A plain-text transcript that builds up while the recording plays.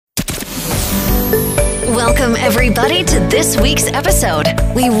Welcome, everybody, to this week's episode.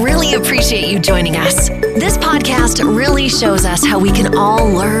 We really appreciate you joining us. This podcast really shows us how we can all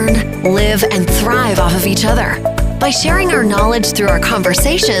learn, live, and thrive off of each other. By sharing our knowledge through our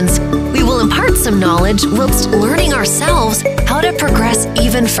conversations, we will impart some knowledge whilst learning ourselves how to progress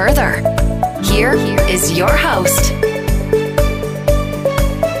even further. Here is your host.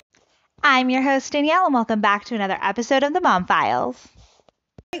 I'm your host, Danielle, and welcome back to another episode of the Mom Files.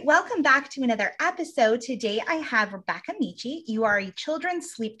 Welcome back to another episode. Today I have Rebecca Michi. You are a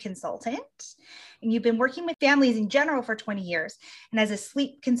children's sleep consultant, and you've been working with families in general for 20 years and as a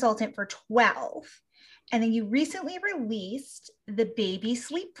sleep consultant for 12. And then you recently released the baby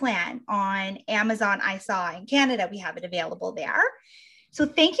sleep plan on Amazon. I saw in Canada, we have it available there. So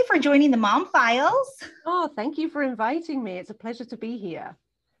thank you for joining the Mom Files. Oh, thank you for inviting me. It's a pleasure to be here.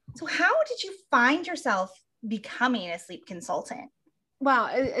 So how did you find yourself becoming a sleep consultant? Well,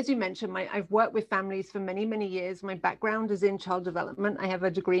 as you mentioned, I've worked with families for many, many years. My background is in child development. I have a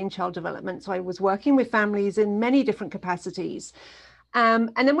degree in child development. So I was working with families in many different capacities.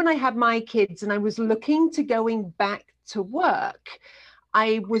 And then when I had my kids and I was looking to going back to work,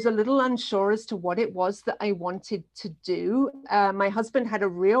 I was a little unsure as to what it was that I wanted to do. My husband had a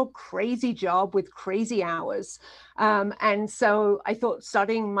real crazy job with crazy hours. And so I thought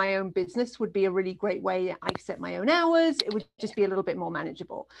starting my own business would be a really great way. I set my own hours. It would just be a little bit more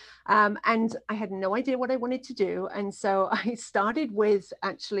manageable. And I had no idea what I wanted to do. And so I started with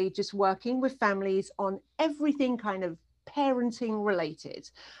actually just working with families on everything kind of parenting related.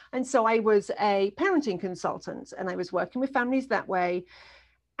 And so I was a parenting consultant and I was working with families that way.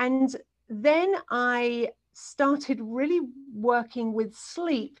 And then I started really working with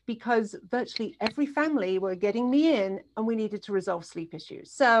sleep because virtually every family were getting me in and we needed to resolve sleep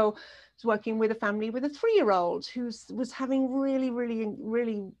issues. So I was working with a family with a 3-year-old who was having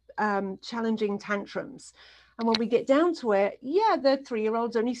really challenging tantrums. And when we get down to it, the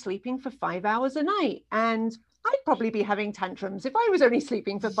 3-year-old's only sleeping for 5 hours a night. And I'd probably be having tantrums if I was only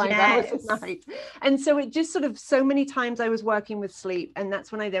sleeping for 5 hours a night. And so it just sort of so many times I was working with sleep. And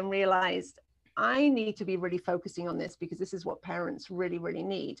that's when I then realized I need to be really focusing on this because this is what parents really, really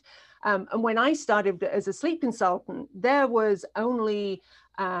need. And when I started as a sleep consultant, there was only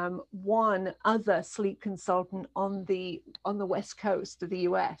one other sleep consultant on the West Coast of the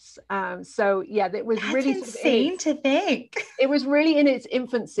US. So that was That's really insane to think. It was really in its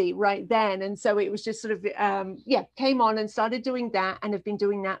infancy right then. And so it was just sort of, came on and started doing that and have been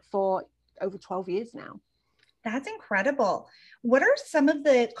doing that for over 12 years now. That's incredible. What are some of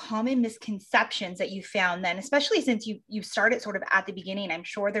the common misconceptions that you found then, especially since you started sort of at the beginning? I'm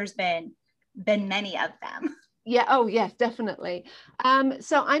sure there's been many of them. Yeah. Oh, yes, definitely.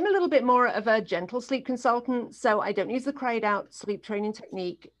 So I'm a little bit more of a gentle sleep consultant. So I don't use the cried out sleep training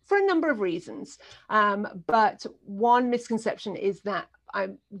technique for a number of reasons. But one misconception is that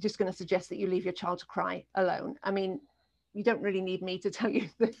I'm just going to suggest that you leave your child to cry alone. I mean, you don't really need me to tell you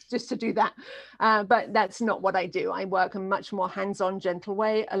just to do that. But that's not what I do. I work a much more hands-on, gentle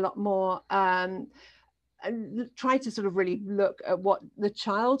way, a lot more and try to sort of really look at what the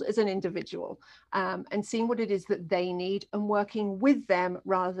child as an individual and seeing what it is that they need and working with them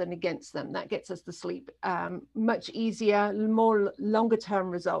rather than against them. That gets us to sleep much easier, more longer term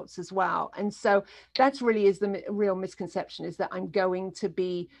results as well. And so that's really is the real misconception, is that I'm going to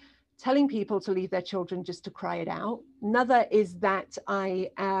be telling people to leave their children just to cry it out. Another is that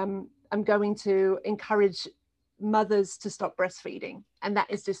I'm going to encourage mothers to stop breastfeeding. And that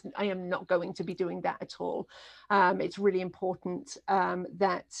is just, I am not going to be doing that at all. It's really important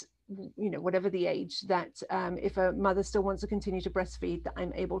that, whatever the age, that if a mother still wants to continue to breastfeed, that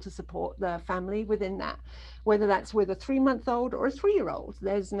I'm able to support the family within that, whether that's with a 3-month-old or a 3-year-old.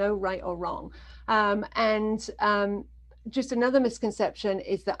 There's no right or wrong. Just another misconception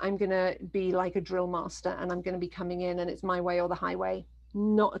is that I'm going to be like a drill master and I'm going to be coming in and it's my way or the highway.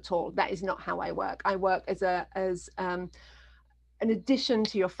 Not at all. That is not how I work. I work as an addition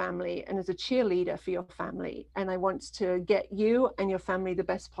to your family and as a cheerleader for your family. And I want to get you and your family the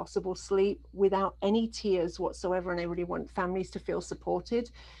best possible sleep without any tears whatsoever. And I really want families to feel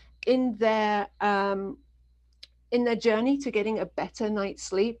supported in their journey to getting a better night's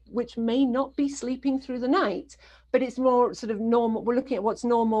sleep, which may not be sleeping through the night, but it's more sort of normal. We're looking at what's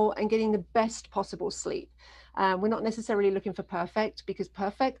normal and getting the best possible sleep. We're not necessarily looking for perfect, because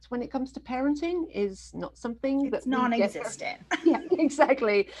perfect when it comes to parenting is not something it's non-existent. Yeah,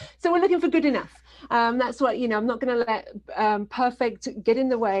 exactly. So we're looking for good enough. That's what, I'm not going to let perfect get in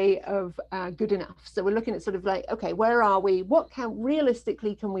the way of good enough. So we're looking at sort of like, okay, where are we? What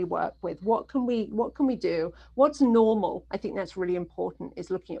realistically can we work with? What can we do? What's normal? I think that's really important, is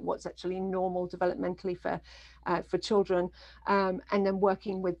looking at what's actually normal developmentally for children, and then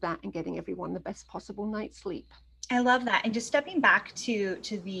working with that and getting everyone the best possible night's sleep. I love that. And just stepping back to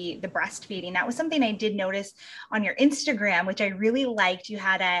the breastfeeding, that was something I did notice on your Instagram, which I really liked. You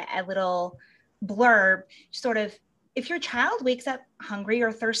had a little blurb, sort of, if your child wakes up hungry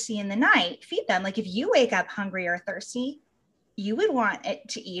or thirsty in the night, feed them. Like if you wake up hungry or thirsty, you would want it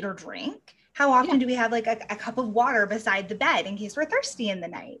to eat or drink. How often do we have like a cup of water beside the bed in case we're thirsty in the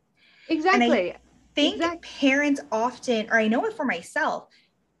night? Exactly. And I think parents often, or I know it for myself,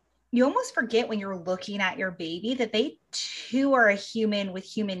 you almost forget when you're looking at your baby that they too are a human with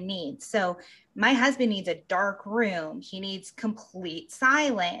human needs. So my husband needs a dark room. He needs complete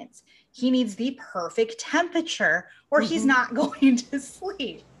silence. He needs the perfect temperature, or he's not going to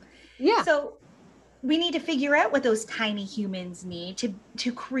sleep. Yeah. So we need to figure out what those tiny humans need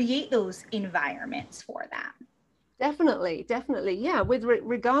to create those environments for them. Definitely. Yeah. With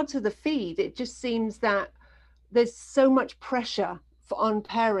regard to the feed, it just seems that there's so much pressure on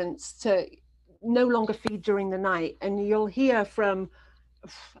parents to no longer feed during the night. And you'll hear from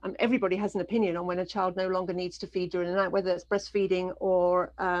everybody has an opinion on when a child no longer needs to feed during the night, whether it's breastfeeding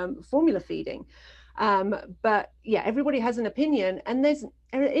or formula feeding. But yeah, everybody has an opinion, and there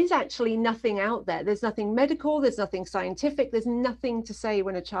is actually nothing out there. There's nothing medical, there's nothing scientific, there's nothing to say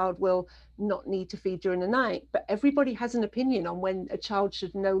when a child will not need to feed during the night. But everybody has an opinion on when a child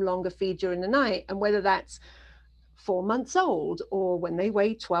should no longer feed during the night, and whether that's 4 months old or when they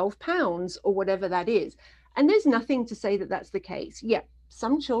weigh 12 pounds or whatever that is. And there's nothing to say that that's the case. Yeah,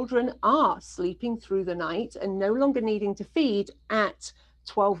 some children are sleeping through the night and no longer needing to feed at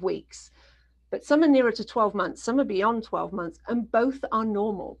 12 weeks. But some are nearer to 12 months, some are beyond 12 months, and both are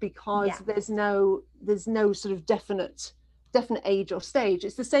normal, because there's no sort of definite age or stage.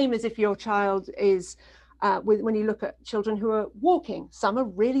 It's the same as if your child is when you look at children who are walking. Some are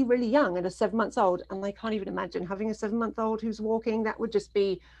really, really young and are 7 months old, and I can't even imagine having a 7-month-old who's walking. That would just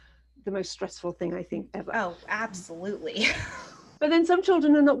be the most stressful thing, I think, ever. Oh, absolutely. But then some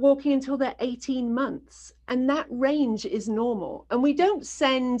children are not walking until they're 18 months, and that range is normal. And we don't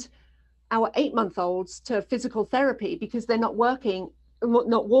send our 8-month-olds to physical therapy because they're not walking,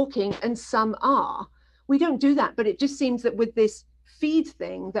 and some are. We don't do that, but it just seems that with this feed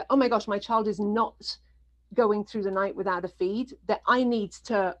thing, that, oh my gosh, my child is not going through the night without a feed, that I need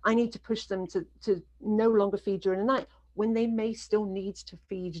to push them to no longer feed during the night, when they may still need to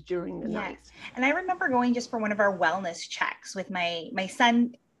feed during the night. And I remember going just for one of our wellness checks with my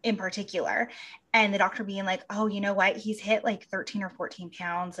son in particular, and the doctor being like, oh, you know what, he's hit like 13 or 14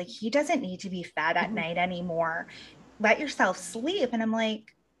 pounds, like he doesn't need to be fed at night anymore, let yourself sleep. And I'm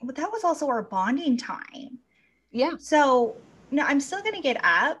like, but that was also our bonding time. Yeah. So no, I'm still going to get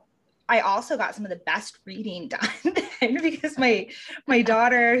up. I also got some of the best reading done because my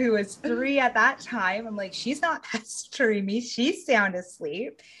daughter, who was 3 at that time, I'm like, she's not pestering me. She's sound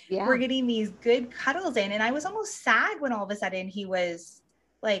asleep. Yeah. We're getting these good cuddles in. And I was almost sad when all of a sudden he was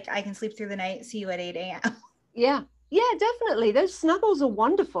like, I can sleep through the night. See you at 8 a.m. Yeah. Yeah, definitely. Those snuggles are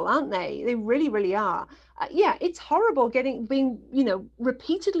wonderful, aren't they? They really, really are. Yeah, it's horrible being,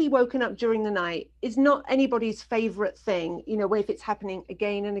 repeatedly woken up during the night is not anybody's favorite thing, if it's happening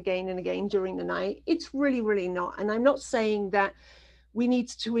again and again and again during the night. It's really, really not. And I'm not saying that we need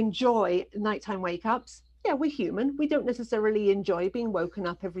to enjoy nighttime wake-ups. Yeah, we're human. We don't necessarily enjoy being woken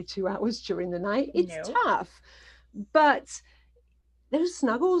up every 2 hours during the night. It's tough. But those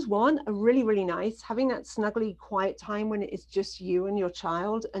snuggles, are really, really nice. Having that snuggly quiet time when it is just you and your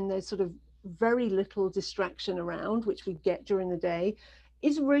child, and there's sort of very little distraction around, which we get during the day,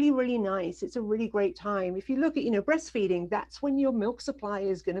 is really, really nice. It's a really great time. If you look at, breastfeeding, that's when your milk supply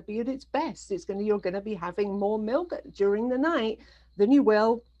is going to be at its best. You're going to be having more milk during the night than you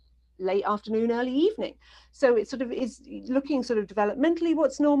will late afternoon, early evening. So it sort of is looking sort of developmentally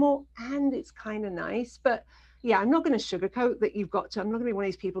what's normal, and it's kind of nice. But yeah, I'm not going to sugarcoat that I'm not going to be one of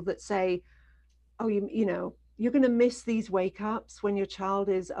these people that say, oh, you're going to miss these wake ups when your child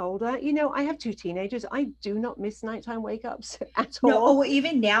is older. I have 2 teenagers. I do not miss nighttime wake ups at all. No,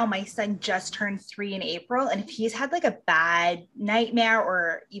 even now, my son just turned 3 in April. And if he's had like a bad nightmare,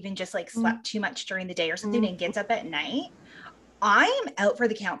 or even just like slept too much during the day or something, and gets up at night, I am out for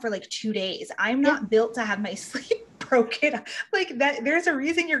the count for like 2 days. I'm not built to have my sleep broken. Like that. There's a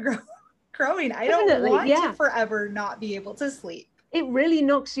reason you're growing. I don't want to forever not be able to sleep. It really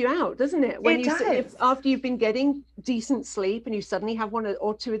knocks you out, doesn't it? When It you, if does. after you've been getting decent sleep and you suddenly have one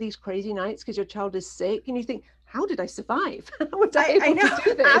or two of these crazy nights because your child is sick, and you think, how did I survive? How was I I able know, to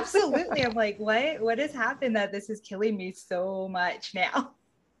do this? absolutely. I'm like, what has happened that this is killing me so much now?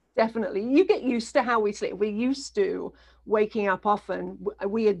 Definitely. You get used to how we sleep. We're used to waking up often.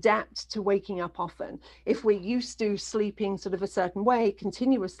 We adapt to waking up often. If we're used to sleeping sort of a certain way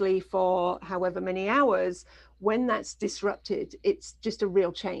continuously for however many hours, when that's disrupted, it's just a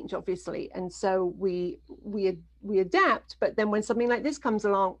real change, obviously. And so we adapt. But then when something like this comes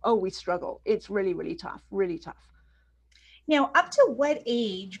along, oh, we struggle. It's really, really tough, really tough. Now, up to what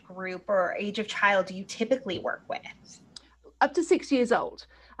age group or age of child do you typically work with? Up to 6 years old.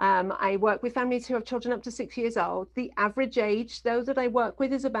 I work with families who have children up to 6 years old. The average age, though, that I work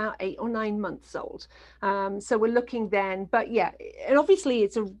with is about 8 or 9 months old. So we're looking then, but yeah, and obviously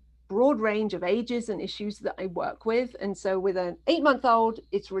it's a broad range of ages and issues that I work with. And so with an 8-month-old,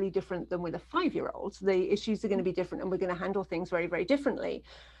 it's really different than with a 5-year-old. The issues are going to be different, and we're going to handle things very, very differently.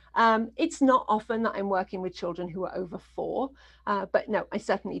 It's not often that I'm working with children who are over 4, but no, I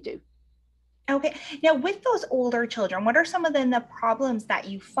certainly do. Okay. Now, with those older children, what are some of the problems that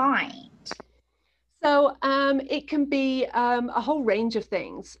you find? So it can be a whole range of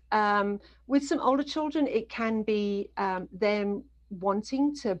things. With some older children, it can be them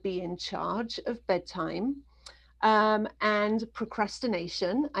wanting to be in charge of bedtime and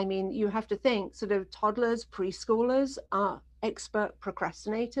procrastination. I mean, you have to think sort of toddlers, preschoolers are expert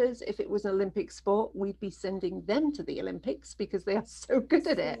procrastinators. If it was an Olympic sport, we'd be sending them to the Olympics because they are so good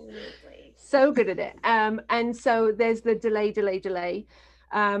at it. Absolutely. So good at it. And so there's the delay.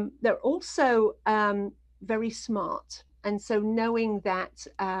 They're also very smart. And so knowing that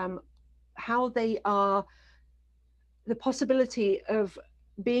how they are, the possibility of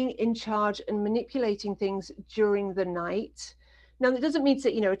being in charge and manipulating things during the night. Now, that doesn't mean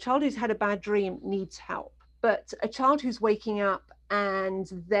that, a child who's had a bad dream needs help, but a child who's waking up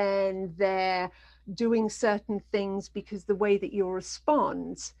and then they're doing certain things because the way that you'll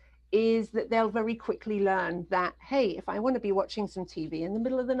respond is that they'll very quickly learn that, hey, if I want to be watching some TV in the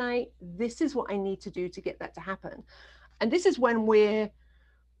middle of the night, this is what I need to do to get that to happen. And this is when we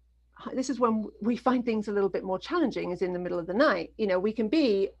find things a little bit more challenging, is in the middle of the night. We can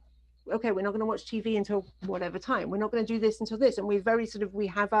be, okay, we're not going to watch TV until whatever time. We're not going to do this until this. And we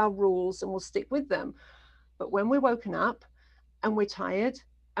have our rules and we'll stick with them. But when we're woken up and we're tired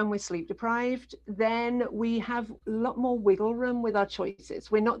and we're sleep deprived, then we have a lot more wiggle room with our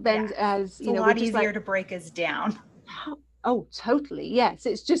choices. We're not then It's a lot easier to break us down. Oh, totally. Yes.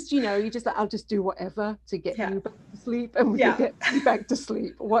 It's just, you're just like, I'll just do whatever to get you back to sleep, and we can get you back to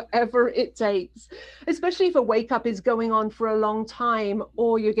sleep, whatever it takes. Especially if a wake up is going on for a long time,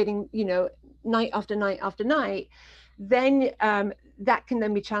 or you're getting, night after night after night, then that can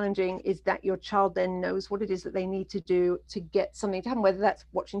then be challenging, is that your child then knows what it is that they need to do to get something to happen, whether that's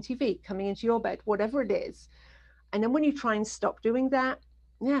watching TV, coming into your bed, whatever it is. And then when you try and stop doing that,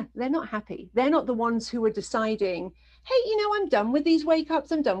 they're not happy. They're not the ones who are deciding, hey, I'm done with these wake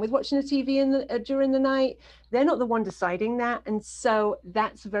ups. I'm done with watching the TV during the night. They're not the one deciding that. And so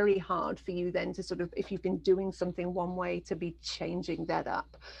that's very hard for you then to sort of, if you've been doing something one way, to be changing that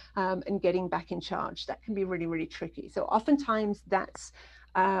up and getting back in charge. That can be really, really tricky. So oftentimes that's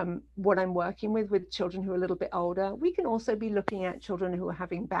what I'm working with children who are a little bit older. We can also be looking at children who are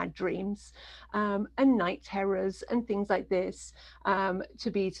having bad dreams and night terrors and things like this,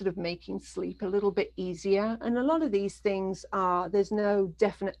 to be sort of making sleep a little bit easier. And a lot of these things there's no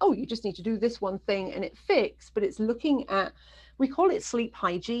definite, oh, you just need to do this one thing and it fixed, but it's looking at, we call it sleep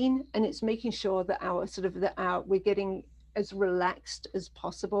hygiene, and it's making sure that we're getting as relaxed as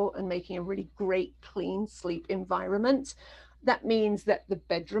possible and making a really great, clean sleep environment. That means that the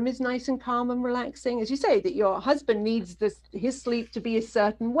bedroom is nice and calm and relaxing. As you say, that your husband needs his sleep to be a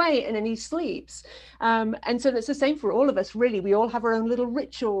certain way, and then he sleeps. And so that's the same for all of us, really. We all have our own little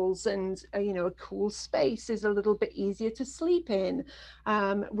rituals, and a cool space is a little bit easier to sleep in,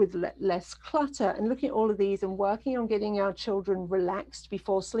 with less clutter. And looking at all of these and working on getting our children relaxed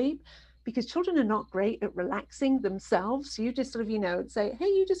before sleep, because children are not great at relaxing themselves. So you just sort of, say, hey,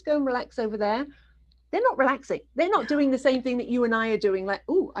 you just go and relax over there. They're not relaxing. They're not doing the same thing that you and I are doing, like,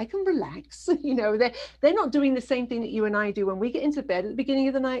 oh, I can relax. They're not doing the same thing that you and I do. When we get into bed at the beginning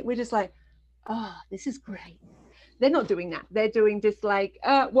of the night, we're just like, oh, this is great. They're not doing that. They're doing just like,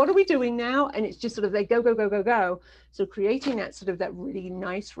 what are we doing now? And it's just sort of, they go, go, go, go, go. So creating that sort of that really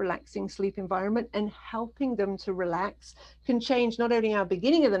nice, relaxing sleep environment and helping them to relax can change not only our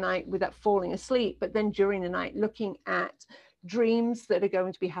beginning of the night with that falling asleep, but then during the night, looking at dreams that are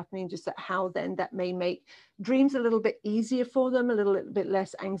going to be happening, just how then that may make dreams a little bit easier for them, a little bit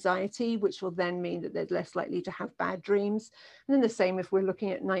less anxiety, which will then mean that they're less likely to have bad dreams. And then the same if we're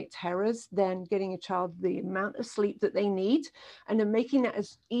looking at night terrors, then getting a child the amount of sleep that they need, and then making that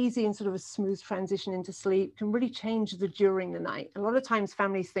as easy and sort of a smooth transition into sleep can really change the during the night. A lot of times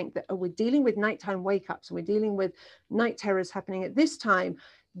families think that, oh, we're dealing with nighttime wake-ups and we're dealing with night terrors happening at this time.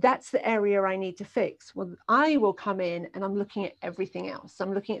 That's the area I need to fix. Well, I will come in and I'm looking at everything else.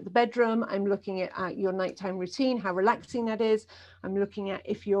 I'm looking at the bedroom. I'm looking at your nighttime routine, how relaxing that is. I'm looking at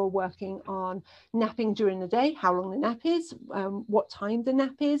if you're working on napping during the day, how long the nap is, what time the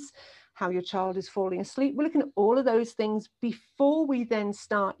nap is, how your child is falling asleep. We're looking at all of those things before we then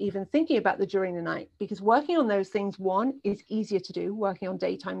start even thinking about the during the night, because working on those things, one, is easier to do. Working on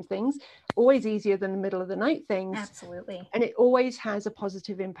daytime things, always easier than the middle of the night things. Absolutely. And it always has a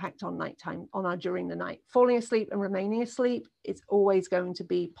positive impact on nighttime, on our during the night. Falling asleep and remaining asleep, it's always going to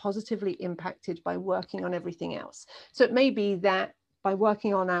be positively impacted by working on everything else. So it may be that by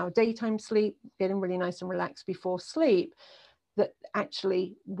working on our daytime sleep, getting really nice and relaxed before sleep, that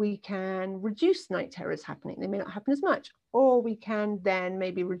actually we can reduce night terrors happening. They may not happen as much, or we can then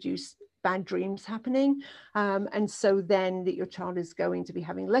maybe reduce bad dreams happening. And so then that your child is going to be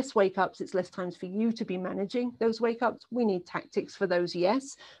having less wake-ups. It's less times for you to be managing those wake-ups. We need tactics for those,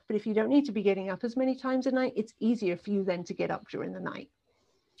 yes. But if you don't need to be getting up as many times a night, it's easier for you then to get up during the night.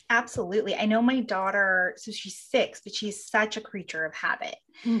 Absolutely. I know my daughter, so she's 6, but she's such a creature of habit.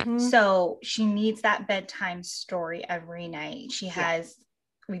 Mm-hmm. So she needs that bedtime story every night. She has,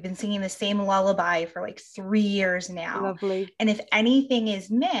 we've been singing the same lullaby for like 3 years now. Lovely. And if anything is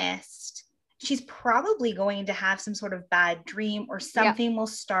missed, she's probably going to have some sort of bad dream, or something will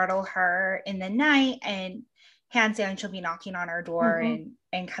startle her in the night, and hands down, she'll be knocking on our door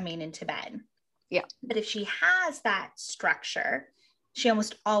and coming into bed. Yeah. But if she has that structure, she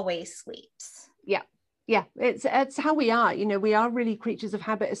almost always sleeps. Yeah, it's how we are. You know, we are really creatures of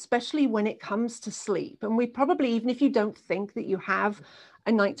habit, especially when it comes to sleep. And we probably, even if you don't think that you have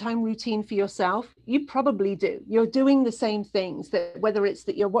a nighttime routine for yourself, you probably do. You're doing the same things, that whether it's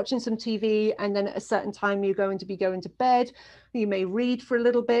that you're watching some TV and then at a certain time you're going to be going to bed, you may read for a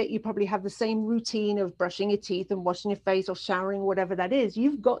little bit, you probably have the same routine of brushing your teeth and washing your face or showering, whatever that is.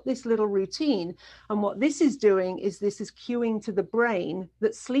 You've got this little routine. And what this is doing is this is cueing to the brain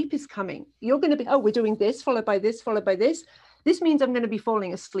that sleep is coming. You're going to be, oh, we're doing this, followed by this, followed by this. This means I'm going to be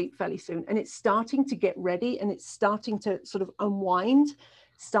falling asleep fairly soon. And it's starting to get ready, and it's starting to sort of unwind,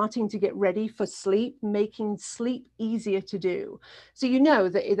 starting to get ready for sleep, making sleep easier to do. So you know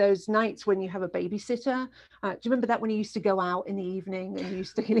that those nights when you have a babysitter, do you remember that when you used to go out in the evening and you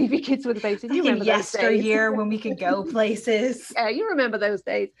used to leave your kids with a babysitter? You remember those days? Yesteryear when we could go places. Yeah, you remember those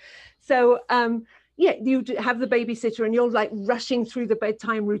days. So yeah, you have the babysitter and you're like rushing through the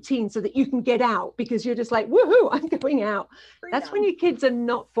bedtime routine so that you can get out, because you're just like, woohoo, I'm going out. Freedom. That's when your kids are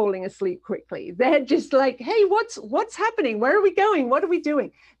not falling asleep quickly. They're just like, hey, what's happening? Where are we going? What are we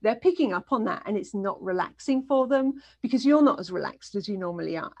doing? They're picking up on that, and it's not relaxing for them because you're not as relaxed as you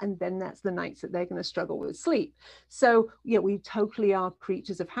normally are. And then that's the nights that they're going to struggle with sleep. So yeah, we totally are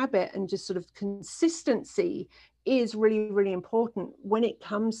creatures of habit, and just sort of consistency is really, really important when it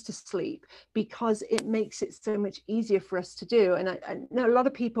comes to sleep, because it makes it so much easier for us to do. And I know a lot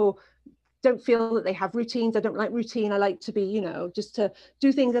of people don't feel that they have routines. I don't like routine. I like to be, you know, just to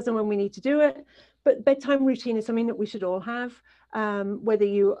do things as and when we need to do it. But bedtime routine is something that we should all have, whether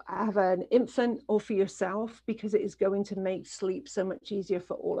you have an infant or for yourself, because it is going to make sleep so much easier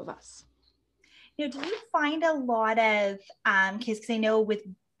for all of us. You know, do you find a lot of kids, because I know with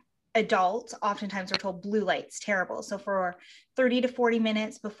adults, oftentimes we're told blue light's terrible. So for 30 to 40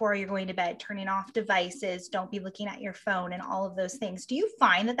 minutes before you're going to bed, turning off devices, don't be looking at your phone, and all of those things. Do you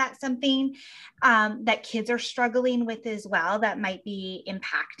find that that's something that kids are struggling with as well, that might be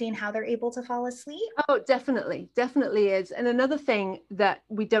impacting how they're able to fall asleep? Oh, definitely is. And another thing that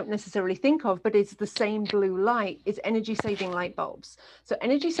we don't necessarily think of, but it's the same blue light, is energy saving light bulbs. So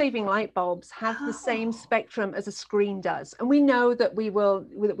energy saving light bulbs have the same spectrum as a screen does. And we know that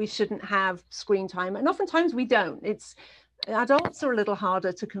we shouldn't have screen time. And oftentimes we don't. Adults are a little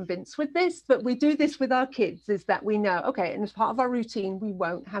harder to convince with this, but we do this with our kids, is that we know, okay, and as part of our routine, we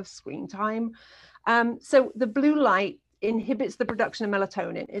won't have screen time. So the blue light inhibits the production of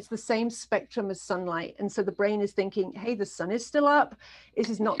melatonin. It's the same spectrum as sunlight. And so the brain is thinking, hey, the sun is still up.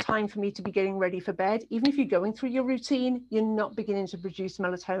 This is not time for me to be getting ready for bed. Even if you're going through your routine, you're not beginning to produce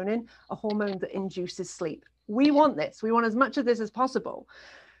melatonin, a hormone that induces sleep. We want this. We want as much of this as possible.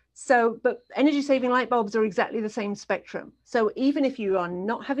 So, but energy saving light bulbs are exactly the same spectrum. So even if you are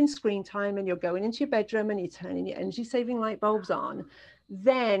not having screen time and you're going into your bedroom and you're turning your energy saving light bulbs on,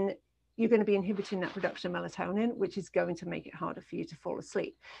 then you're going to be inhibiting that production of melatonin, which is going to make it harder for you to fall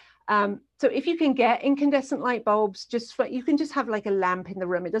asleep. So if you can get incandescent light bulbs, you can just have like a lamp in the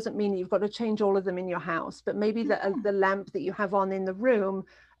room. It doesn't mean that you've got to change all of them in your house, but maybe the lamp that you have on in the room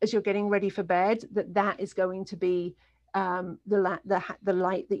as you're getting ready for bed, that is going to be the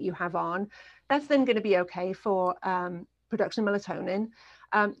light that you have on. That's then going to be okay for production of melatonin.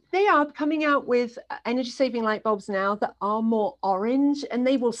 They are coming out with energy saving light bulbs now that are more orange, and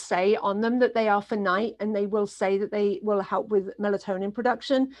they will say on them that they are for night, and they will say that they will help with melatonin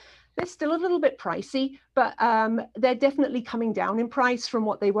production. They're still a little bit pricey, but they're definitely coming down in price from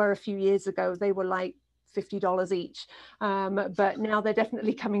what they were a few years ago. They were like $50 each, but now they're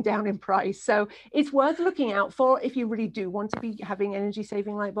definitely coming down in price. So it's worth looking out for if you really do want to be having energy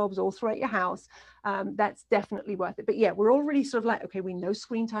saving light bulbs all throughout your house. That's definitely worth it. But yeah, we're already sort of like, okay, we know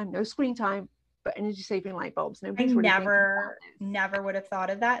screen time, but energy saving light bulbs. Nobody's really never would have thought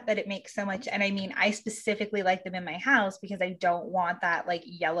of that it makes so much. And I mean, I specifically like them in my house because I don't want that like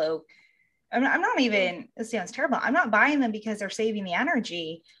yellow. I'm not even, it sounds terrible. I'm not buying them because they're saving the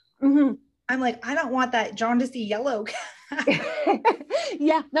energy. Mm-hmm. I'm like, I don't want that jaundicey yellow.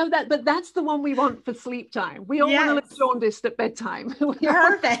 Yeah, no, but that's the one we want for sleep time. We all want to look jaundiced at bedtime.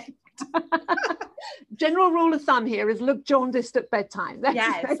 Perfect. General rule of thumb here is look jaundiced at bedtime. That's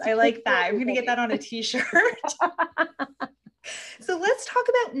I like that. I'm going to get that on a t-shirt. So let's talk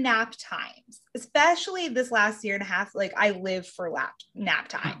about nap times, especially this last year and a half. Like I live for nap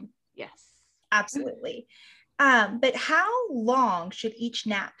time. Yes, absolutely. But how long should each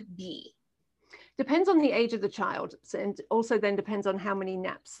nap be? Depends on the age of the child, and also then depends on how many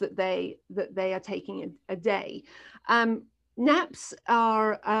naps that they are taking a day. Naps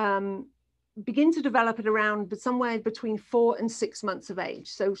are begin to develop at around somewhere between 4 and 6 months of age.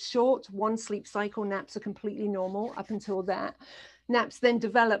 So short one sleep cycle naps are completely normal up until that. Naps then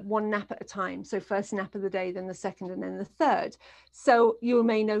develop one nap at a time. So first nap of the day, then the second, and then the third. So you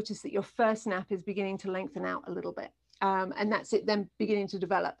may notice that your first nap is beginning to lengthen out a little bit. And that's it then beginning to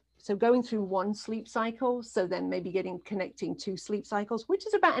develop. So going through one sleep cycle, so then maybe connecting 2 sleep cycles, which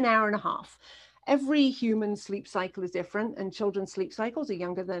is about an hour and a half. Every human sleep cycle is different, and children's sleep cycles are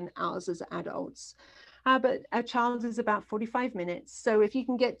younger than ours as adults. But a child is about 45 minutes. So if you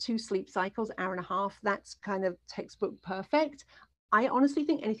can get 2 sleep cycles, hour and a half, that's kind of textbook perfect. I honestly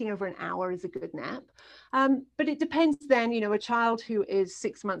think anything over an hour is a good nap. But it depends then, a child who is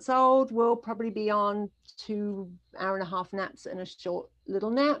 6 months old will probably be on 2 hour-and-a-half naps and a short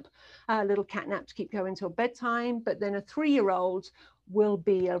little nap, a little cat nap to keep going till bedtime. But then a 3-year-old there'll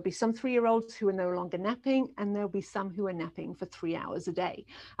be some 3-year-olds who are no longer napping, and there'll be some who are napping for 3 hours a day.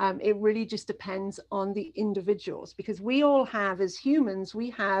 It really just depends on the individuals, because we all have, as humans, we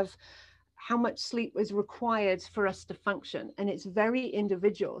have how much sleep is required for us to function, and it's very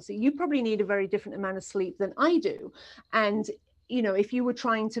individual. So you probably need a very different amount of sleep than I do, and if you were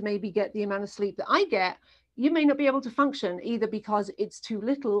trying to maybe get the amount of sleep that I get, you may not be able to function either because it's too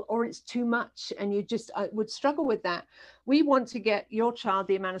little or it's too much, and you just would struggle with that. We want to get your child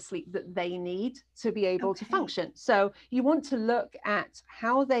the amount of sleep that they need to be able to function. So you want to look at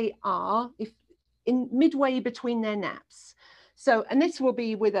how they are if in midway between their naps. So, and this will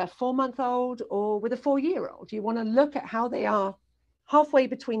be with a 4-month-old or with a 4-year-old. You want to look at how they are halfway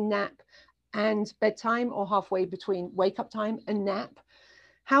between nap and bedtime, or halfway between wake up time and nap.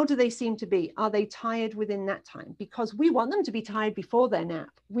 How do they seem to be? Are they tired within that time? Because we want them to be tired before their nap.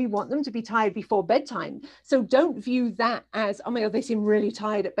 We want them to be tired before bedtime. So don't view that as, oh my God, they seem really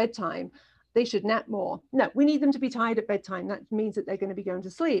tired at bedtime, they should nap more. No, we need them to be tired at bedtime. That means that they're going to be going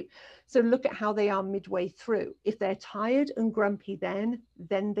to sleep. So look at how they are midway through. If they're tired and grumpy, then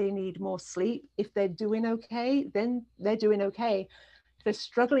they need more sleep. If they're doing okay, then they're doing okay. If they're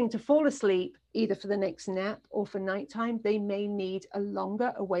struggling to fall asleep, either for the next nap or for nighttime, they may need a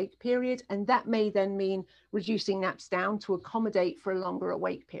longer awake period. And that may then mean reducing naps down to accommodate for a longer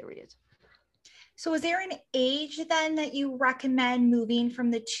awake period. So is there an age then that you recommend moving from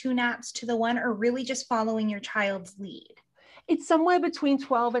the 2 naps to the 1, or really just following your child's lead? It's somewhere between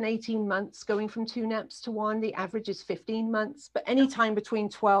 12 and 18 months going from 2 naps to 1. The average is 15 months, but any time between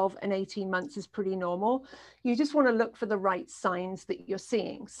 12 and 18 months is pretty normal. You just want to look for the right signs that you're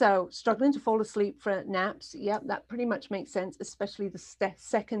seeing. So struggling to fall asleep for naps, yep, that pretty much makes sense, especially the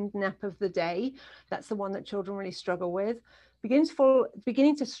second nap of the day. That's the one that children really struggle with.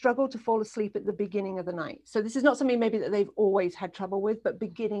 Beginning to struggle to fall asleep at the beginning of the night. So this is not something maybe that they've always had trouble with, but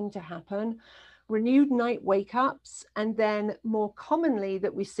beginning to happen. renewed night wake-ups, and then more commonly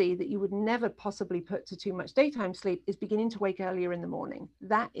that we see that you would never possibly put to too much daytime sleep is beginning to wake earlier in the morning.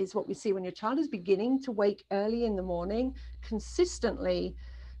 That is what we see when your child is beginning to wake early in the morning consistently.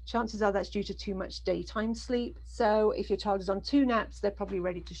 Chances are that's due to too much daytime sleep. So if your child is on 2 naps, they're probably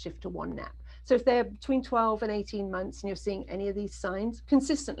ready to shift to 1 nap. So if they're between 12 and 18 months and you're seeing any of these signs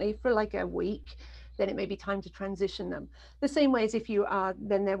consistently for like a week, then it may be time to transition them. The same way as if you are,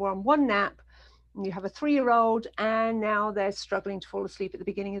 then they were on 1 nap, and you have a 3-year-old and now they're struggling to fall asleep at the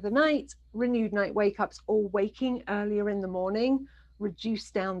beginning of the night, renewed night wake-ups or waking earlier in the morning,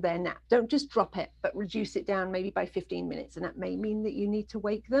 reduce down their nap. Don't just drop it, but reduce it down maybe by 15 minutes. And that may mean that you need to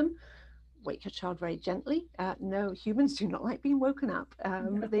wake them. Wake your child very gently. No, humans do not like being woken up.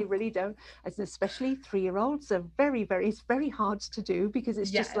 No. They really don't. As especially 3-year-olds are it's very hard to do because it's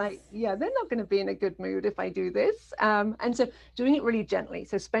just like, yeah, they're not going to be in a good mood if I do this. And so doing it really gently.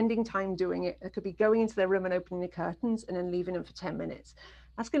 So spending time doing it. It could be going into their room and opening the curtains and then leaving them for 10 minutes.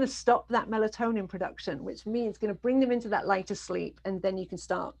 That's going to stop that melatonin production, which means it's going to bring them into that lighter sleep. And then you can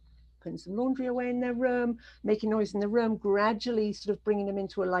start putting some laundry away in their room, making noise in the room, gradually sort of bringing them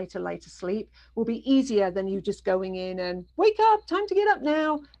into a lighter sleep will be easier than you just going in and wake up, time to get up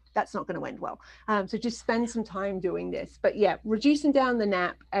now. That's not going to end well. So just spend some time doing this. But yeah, reducing down the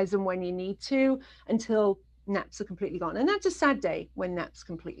nap as and when you need to until naps are completely gone. And that's a sad day when naps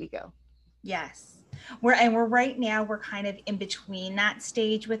completely go. Yes. We're right now, we're kind of in between that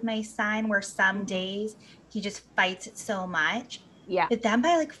stage with my son where some days he just fights it so much. Yeah. But then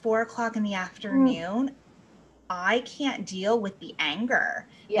by like 4 o'clock in the afternoon, I can't deal with the anger.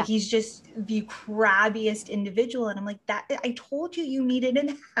 Yeah. Like he's just the crabbiest individual. And I'm like, that I told you you needed a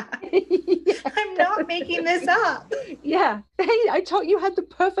nap. Yeah. I'm not making this up. Yeah. Hey, I told you had the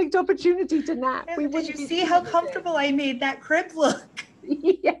perfect opportunity to nap. Did you see how comfortable I made that crib look?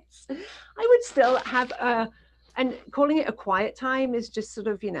 Yes. I would still have and calling it a quiet time is just sort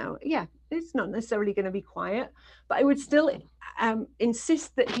of, it's not necessarily going to be quiet, but I would still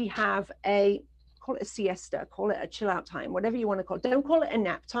insist that he have call it a siesta, call it a chill out time, whatever you want to call it. Don't call it a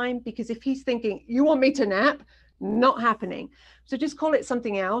nap time, because if he's thinking, you want me to nap, not happening. So just call it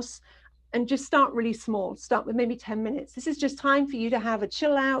something else and just start really small. Start with maybe 10 minutes. This is just time for you to have a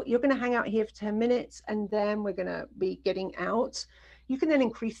chill out. You're going to hang out here for 10 minutes and then we're going to be getting out. You can then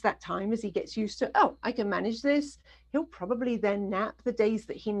increase that time as he gets used to, oh, I can manage this. He'll probably then nap the days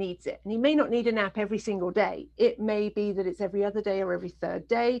that he needs it. And he may not need a nap every single day. It may be that it's every other day or every third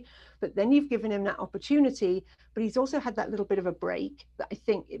day, but then you've given him that opportunity. But he's also had that little bit of a break that I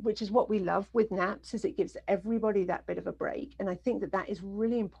think, which is what we love with naps, is it gives everybody that bit of a break. And I think that that is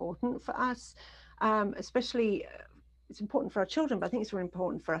really important for us, especially it's important for our children, but I think it's really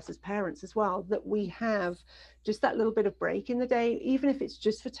important for us as parents as well, that we have just that little bit of break in the day, even if it's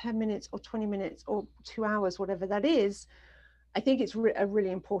just for 10 minutes or 20 minutes or 2 hours, whatever that is. I think it's a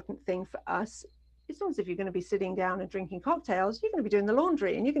really important thing for us. It's not as if you're going to be sitting down and drinking cocktails. You're going to be doing the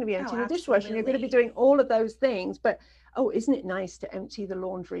laundry and you're going to be emptying the dishwasher and you're going to be doing all of those things. But, oh, isn't it nice to empty the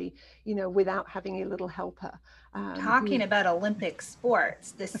laundry, without having a little helper? Talking about Olympic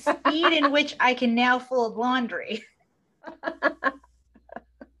sports, the speed in which I can now fold laundry.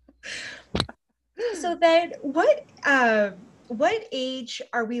 So then what age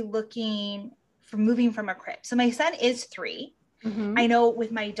are we looking for moving from a crib? So my son is 3. Mm-hmm. I know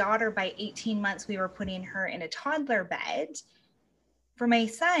with my daughter by 18 months, we were putting her in a toddler bed. For my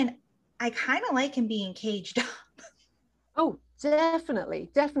son, I kind of like him being caged up. Oh,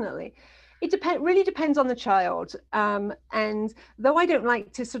 definitely. It really depends on the child. And though I don't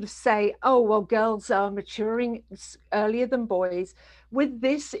like to sort of say, oh, well, girls are maturing earlier than boys, with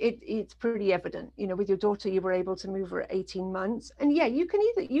this, it's pretty evident. With your daughter, you were able to move her at 18 months. And yeah, you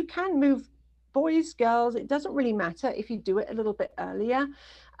can move boys, girls, it doesn't really matter if you do it a little bit earlier.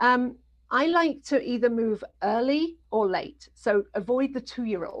 I like to either move early or late. So avoid the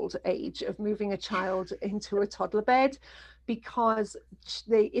 2-year-old age of moving a child into a toddler bed, because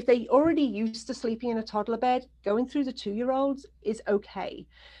if they already used to sleeping in a toddler bed, going through the 2-year-olds is okay.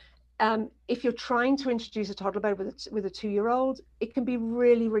 If you're trying to introduce a toddler bed with a 2-year-old, it can be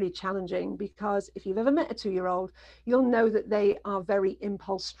really, really challenging, because if you've ever met a 2-year-old, you'll know that they are very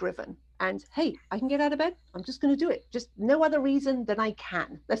impulse driven. And hey, I can get out of bed. I'm just going to do it. Just no other reason than I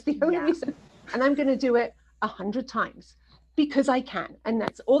can. That's the only reason. And I'm going to do it 100 times because I can. And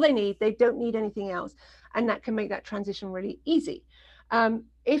that's all they need. They don't need anything else. And that can make that transition really easy.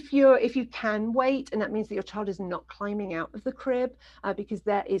 If you can wait, and that means that your child is not climbing out of the crib, because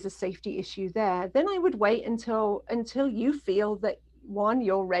there is a safety issue there, then I would wait until you feel that one,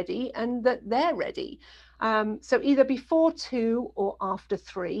 you're ready and that they're ready. So either before 2 or after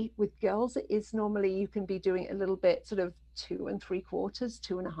 3. With girls, it is normally, you can be doing it a little bit sort of 2 3/4,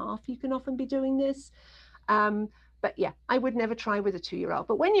 2.5. You can often be doing this. But yeah, I would never try with a 2-year-old.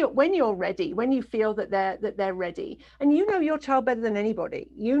 But when you're ready, when you feel that they're ready, and you know your child better than anybody,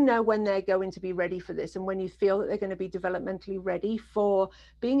 you know when they're going to be ready for this, and when you feel that they're going to be developmentally ready for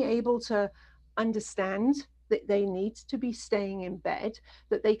being able to understand that they need to be staying in bed,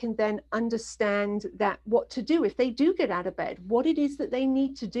 that they can then understand that what to do if they do get out of bed, what it is that they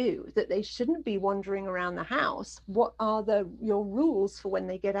need to do, that they shouldn't be wandering around the house. What are your rules for when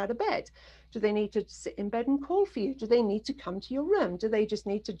they get out of bed? Do they need to sit in bed and call for you? Do they need to come to your room? Do they just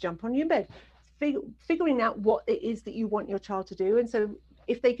need to jump on your bed? Figuring out what it is that you want your child to do. And so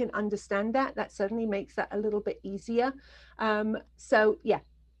if they can understand that, that certainly makes that a little bit easier. So yeah,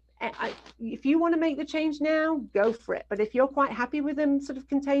 if you want to make the change now, go for it. But if you're quite happy with them sort of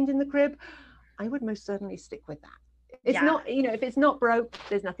contained in the crib, I would most certainly stick with that. It's not, if it's not broke,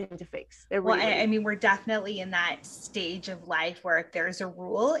 there's nothing to fix. I mean, we're definitely in that stage of life where if there's a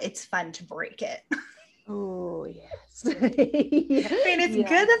rule, it's fun to break it. Oh, yes. I mean, it's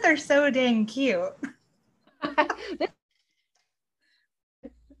good that they're so dang cute.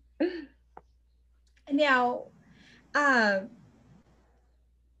 Now,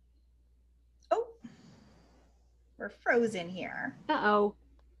 we're frozen here. Uh-oh.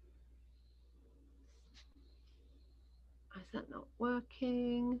 Is that not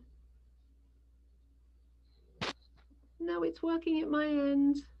working? No, it's working at my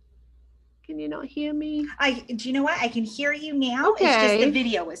end. Can you not hear me? Do you know what? I can hear you now. Okay. It's just the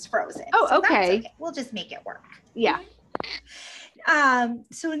video is frozen. Oh, so okay. That's okay. We'll just make it work. Yeah.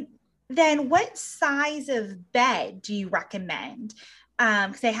 So then what size of bed do you recommend?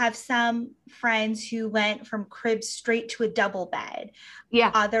 Because I have some friends who went from crib straight to a double bed. Yeah.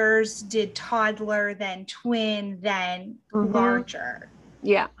 Others did toddler, then twin, then larger.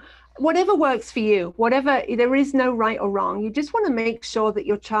 Yeah. Whatever works for you, there is no right or wrong. You just want to make sure that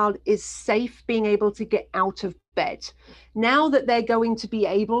your child is safe being able to get out of bed. Now that they're going to be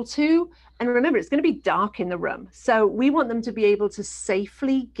able to, and remember, it's going to be dark in the room. So we want them to be able to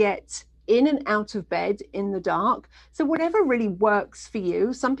safely get in and out of bed in the dark. So whatever really works for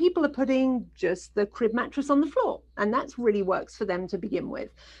you. Some people are putting just the crib mattress on the floor, and that's really works for them to begin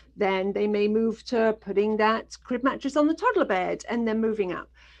with. Then they may move to putting that crib mattress on the toddler bed and then moving up.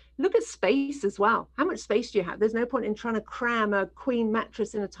 Look at space as well. How much space do you have? There's no point in trying to cram a queen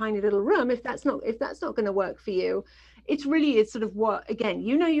mattress in a tiny little room if that's not going to work for you. It's sort of what, again,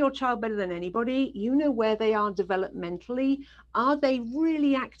 you know your child better than anybody. You know where they are developmentally. Are they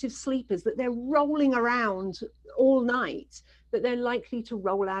really active sleepers that they're rolling around all night, that they're likely to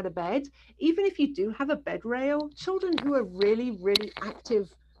roll out of bed? Even if you do have a bed rail, children who are really, really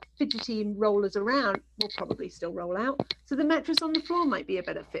active, fidgety rollers around will probably still roll out. So the mattress on the floor might be a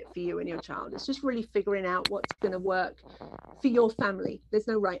better fit for you and your child. It's just really figuring out what's going to work for your family. There's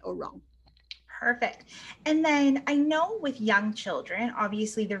no right or wrong. Perfect. And then I know with young children,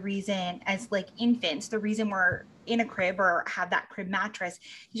 obviously the reason as like infants, the reason we're in a crib or have that crib mattress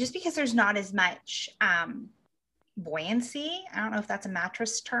is just because there's not as much buoyancy. I don't know if that's a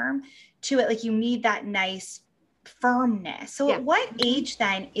mattress term to it. Like you need that nice firmness. So at what age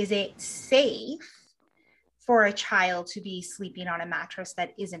then is it safe for a child to be sleeping on a mattress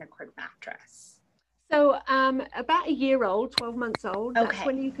that isn't a crib mattress? So about a year old, 12 months old, that's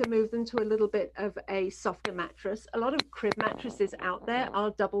when you can move them to a little bit of a softer mattress. A lot of crib mattresses out there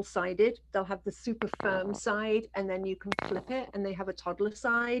are double-sided. They'll have the super firm side, and then you can flip it, and they have a toddler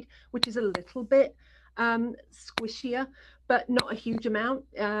side, which is a little bit squishier, but not a huge amount.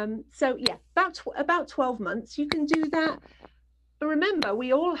 So yeah, about 12 months, you can do that. But remember,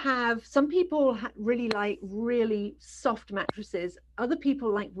 we all have, some people really like really soft mattresses. Other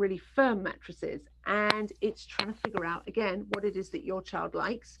people like really firm mattresses. And it's trying to figure out, again, what it is that your child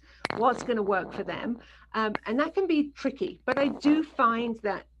likes, what's going to work for them. And that can be tricky. But I do find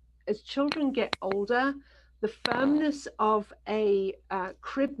that as children get older, the firmness of a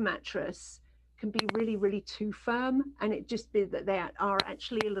crib mattress can be really, really too firm. And it just be that they are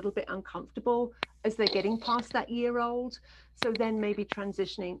actually a little bit uncomfortable as they're getting past that year old. So then maybe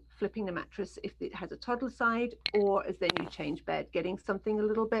transitioning, flipping the mattress if it has a toddler side, or as then you change bed, getting something a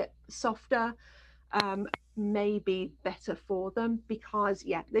little bit softer may be better for them. Because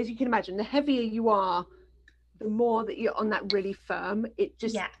yeah, as you can imagine, the heavier you are, the more that you're on that really firm, it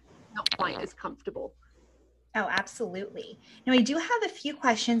just not quite as comfortable. Oh, absolutely. Now, I do have a few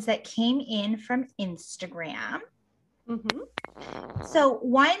questions that came in from Instagram. Mm-hmm. So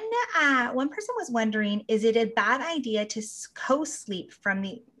one person was wondering, is it a bad idea to co-sleep from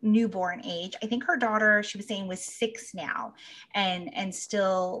the newborn age? I think her daughter, she was saying, was 6 now, and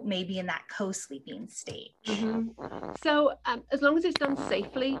still maybe in that co-sleeping stage. Mm-hmm. So as long as it's done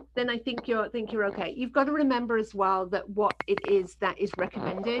safely, then I think you're okay. You've got to remember as well that what it is that is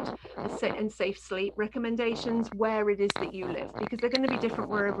recommended and safe sleep recommendations where it is that you live, because they're going to be different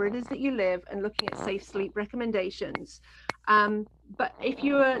wherever it is that you live, and looking at safe sleep recommendations. But if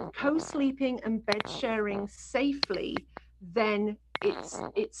you're co-sleeping and bed sharing safely, then it's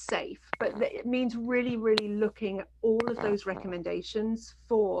safe. But it means really, really looking at all of those recommendations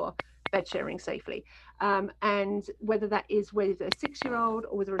for bed sharing safely. And whether that is with a 6-year-old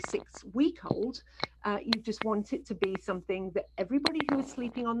or whether a 6-week-old, you just want it to be something that everybody who is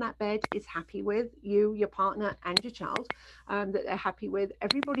sleeping on that bed is happy with, you, your partner, and your child, that they're happy with.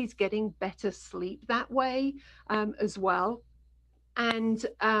 Everybody's getting better sleep that way as well. And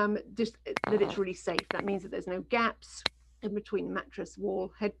just that it's really safe. That means that there's no gaps in between the mattress,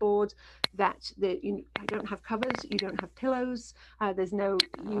 wall, headboard, that you don't have covers, you don't have pillows,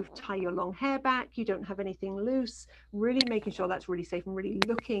 you tie your long hair back, you don't have anything loose, really making sure that's really safe, and really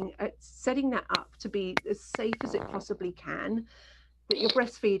looking at setting that up to be as safe as it possibly can, that you're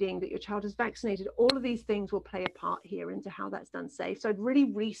breastfeeding, that your child is vaccinated. All of these things will play a part here into how that's done safe. So I'd really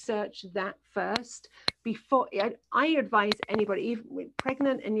research that first before. I advise anybody, even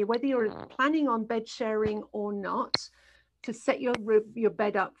pregnant, and whether you're planning on bed sharing or not, to set your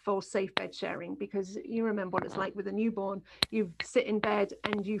bed up for safe bed sharing, because you remember what it's like with a newborn. You sit in bed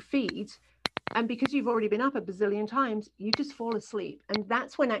and you feed, and because you've already been up a bazillion times, you just fall asleep. And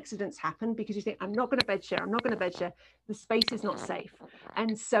that's when accidents happen, because you think, I'm not going to bed share, I'm not going to bed share. The space is not safe.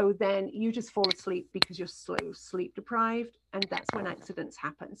 And so then you just fall asleep because you're sleep deprived, and that's when accidents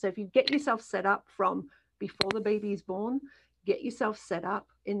happen. So if you get yourself set up from before the baby is born, get yourself set up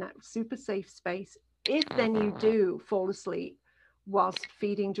in that super safe space. If then you do fall asleep whilst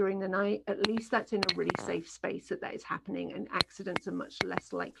feeding during the night, at least that's in a really safe space that is happening, and accidents are much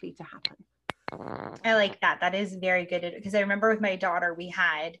less likely to happen. I like that. That is very good, because I remember with my daughter, we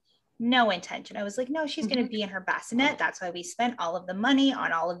had no intention. I was like, no, she's going to be in her bassinet. That's why we spent all of the money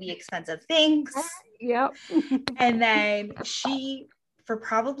on all of the expensive things. Yep. And then she, for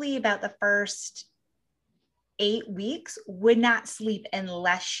probably about the first 8 weeks, would not sleep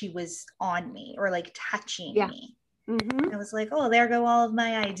unless she was on me or like touching me. Mm-hmm. I was like, oh, there go all of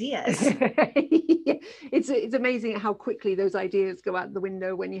my ideas. It's amazing how quickly those ideas go out the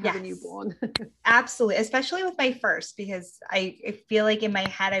window when you have a newborn. Absolutely. Especially with my first, because I feel like in my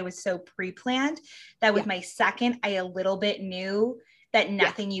head, I was so pre-planned that with my second, I a little bit knew that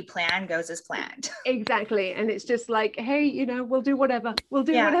nothing you plan goes as planned. Exactly. And it's just like, hey, we'll do whatever. We'll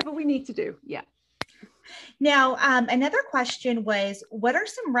do whatever we need to do. Yeah. Now, another question was, what are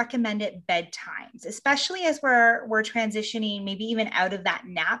some recommended bedtimes, especially as we're transitioning, maybe even out of that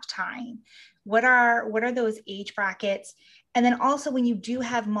nap time? What are those age brackets? And then also, when you do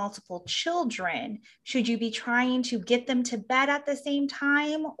have multiple children, should you be trying to get them to bed at the same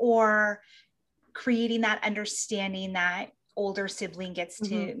time, or creating that understanding that older sibling gets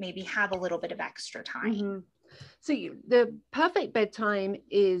to maybe have a little bit of extra time? Mm-hmm. So the perfect bedtime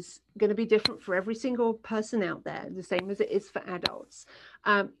is going to be different for every single person out there, the same as it is for adults.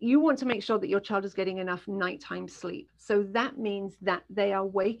 You want to make sure that your child is getting enough nighttime sleep. So that means that they are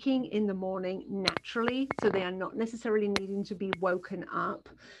waking in the morning naturally, so they are not necessarily needing to be woken up.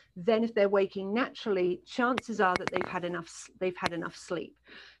 Then if they're waking naturally, chances are that they've had enough sleep.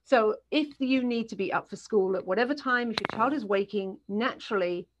 So if you need to be up for school at whatever time, if your child is waking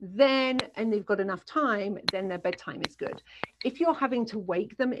naturally, and they've got enough time, then their bedtime is good. If you're having to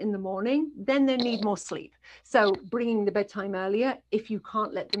wake them in the morning, then they need more sleep. So bringing the bedtime earlier, if you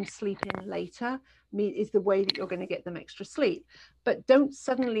can't let them sleep in later, is the way that you're going to get them extra sleep. But don't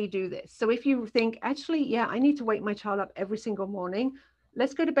suddenly do this. So if you think, actually, I need to wake my child up every single morning,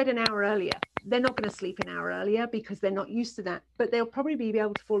 let's go to bed an hour earlier. They're not going to sleep an hour earlier because they're not used to that, but they'll probably be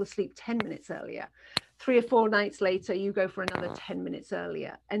able to fall asleep 10 minutes earlier. 3 or 4 nights later, you go for another 10 minutes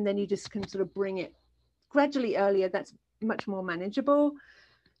earlier, and then you just can sort of bring it gradually earlier. That's much more manageable.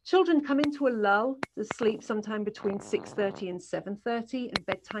 Children come into a lull to sleep sometime between 6:30 and 7:30, and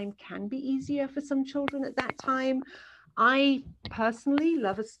bedtime can be easier for some children at that time. I personally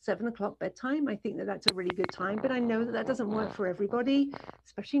love a 7 o'clock bedtime. I think that that's a really good time, but I know that doesn't work for everybody,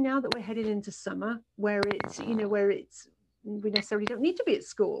 especially now that we're headed into summer, where we necessarily don't need to be at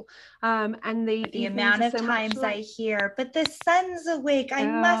school. And the amount of times I hear, but the sun's awake, I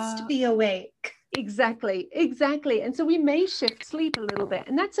must be awake. Exactly. And so we may shift sleep a little bit,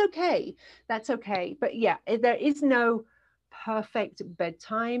 and that's okay. But yeah, there is no perfect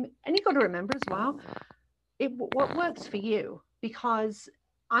bedtime. And you got to remember as well, what works for you, because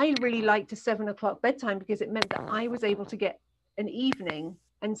I really liked a 7 o'clock bedtime because it meant that I was able to get an evening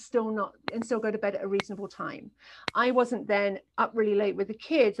and still go to bed at a reasonable time. I wasn't then up really late with the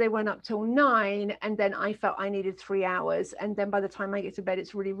kids. They weren't up till 9, and then I felt I needed 3 hours. And then by the time I get to bed,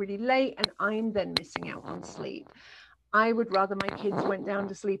 it's really, really late, and I'm then missing out on sleep. I would rather my kids went down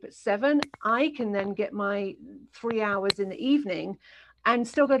to sleep at 7. I can then get my 3 hours in the evening and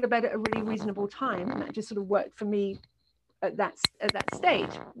still go to bed at a really reasonable time. And that just sort of worked for me at that stage.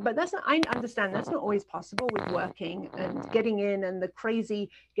 But I understand that's not always possible with working and getting in, and the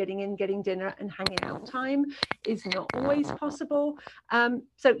crazy getting dinner and hanging out time is not always possible.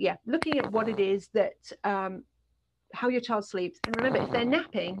 So yeah, looking at what it is that how your child sleeps. And remember, if they're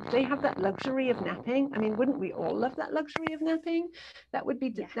napping, they have that luxury of napping. I mean, wouldn't we all love that luxury of napping? That would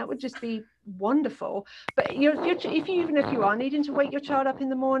just be wonderful. But even if you are needing to wake your child up in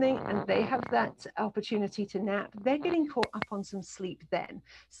the morning and they have that opportunity to nap, they're getting caught up on some sleep then.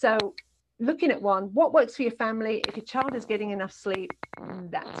 So looking at what works for your family. If your child is getting enough sleep,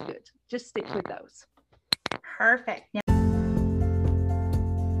 that's good. Just stick with those. Perfect.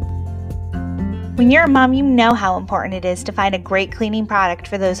 When you're a mom, you know how important it is to find a great cleaning product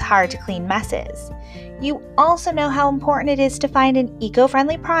for those hard to clean messes. You also know how important it is to find an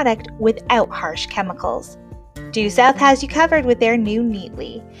eco-friendly product without harsh chemicals. Due South has you covered with their new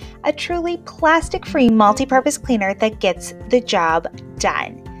Neatly, a truly plastic-free multi-purpose cleaner that gets the job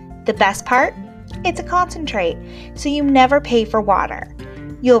done. The best part? It's a concentrate, so you never pay for water.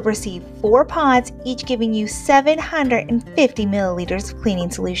 You'll receive 4 pods, each giving you 750 milliliters of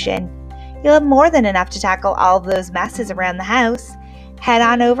cleaning solution. You'll have more than enough to tackle all of those messes around the house. Head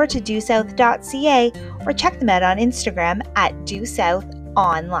on over to dewsouth.ca or check them out on Instagram at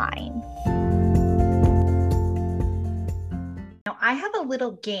dewsouthonline. Now, I have a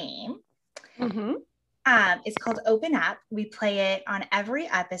little game. Mm-hmm. It's called Open Up. We play it on every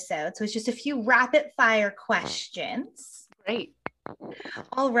episode. So it's just a few rapid fire questions. Great.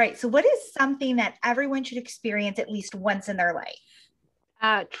 All right. So what is something that everyone should experience at least once in their life?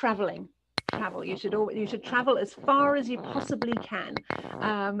 Traveling. You should travel as far as you possibly can,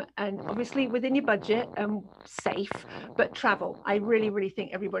 and obviously within your budget and safe, but travel. I really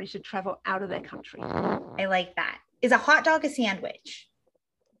think everybody should travel out of their country. I like that. Is a hot dog a sandwich?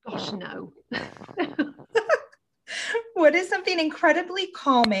 Gosh, no. What is something incredibly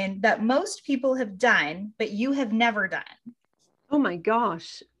common that most people have done but you have never done? Oh my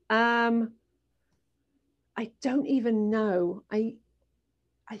gosh, I don't even know.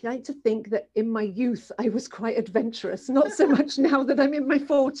 I like to think that in my youth, I was quite adventurous, not so much now that I'm in my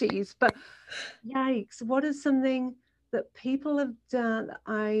 40s, but yikes, what is something that people have done that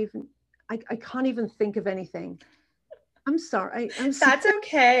I can't even think of anything. I'm sorry. That's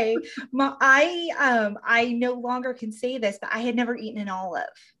okay. I no longer can say this, but I had never eaten an olive.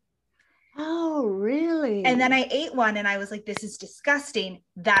 Oh, really? And then I ate one and I was like, this is disgusting.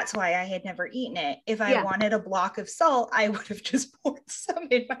 That's why I had never eaten it. If I wanted a block of salt, I would have just poured some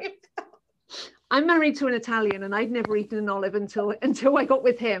in my mouth. I'm married to an Italian and I'd never eaten an olive until I got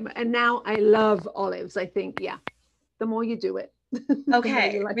with him. And now I love olives. I think, the more you do it.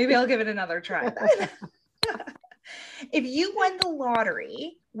 Okay, maybe I'll give it another try. If you won the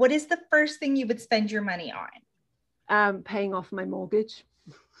lottery, what is the first thing you would spend your money on? Paying off my mortgage.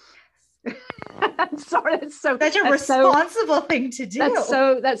 I'm sorry, that's a responsible thing to do. That's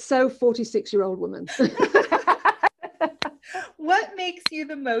so 46-year-old woman. What makes you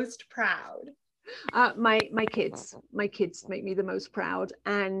the most proud? My kids make me the most proud,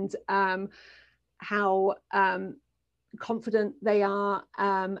 and how confident they are,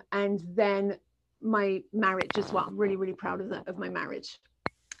 and then my marriage as well. I'm really proud of my marriage.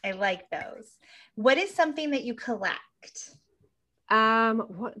 I like those. What is something that you collect?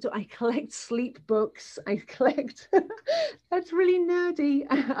 What do I collect? Sleep books. I collect that's really nerdy.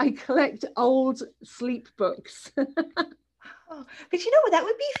 I collect old sleep books. Oh, but you know what, that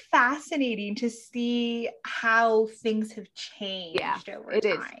would be fascinating to see how things have changed over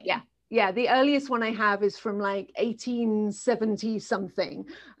time. Yeah, the earliest one I have is from like 1870 something,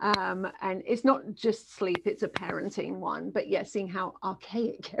 and it's not just sleep, it's a parenting one, but seeing how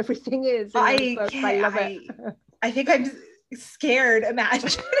archaic everything is. I love it. I think I'm scared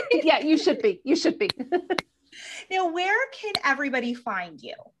imagining. Yeah, you should be. Now, where can everybody find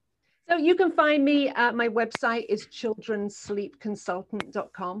you? So you can find me, my website is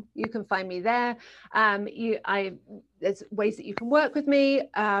childrensleepconsultant.com. You can find me there. There's ways that you can work with me.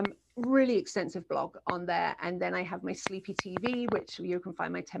 really extensive blog on there. And then I have my Sleepy TV, which you can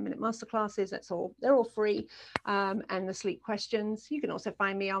find my 10-minute masterclasses. They're all free. And the sleep questions. You can also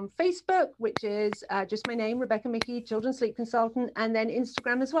find me on Facebook, which is just my name, Rebecca Michi, Children's Sleep Consultant, and then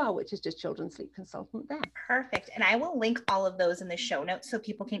Instagram as well, which is just Children's Sleep Consultant there. Perfect. And I will link all of those in the show notes so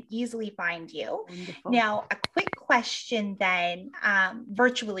people can easily find you. Wonderful. Now, a quick question then,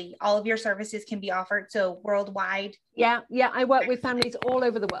 virtually, all of your services can be offered, so worldwide? Yeah, I work with families all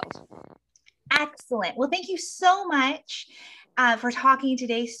over the world. Excellent. Well, thank you so much for talking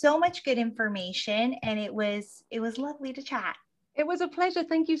today. So much good information, and it was lovely to chat. It was a pleasure.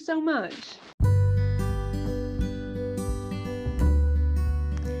 Thank you so much.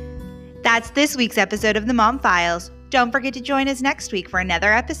 That's this week's episode of the Mom Files. Don't forget to join us next week for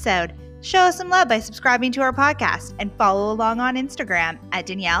another episode. Show us some love by subscribing to our podcast and follow along on Instagram at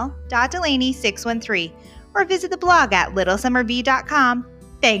Danielle.Delaney613 or visit the blog at littlesummerbee.com.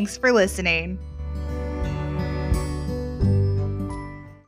 Thanks for listening.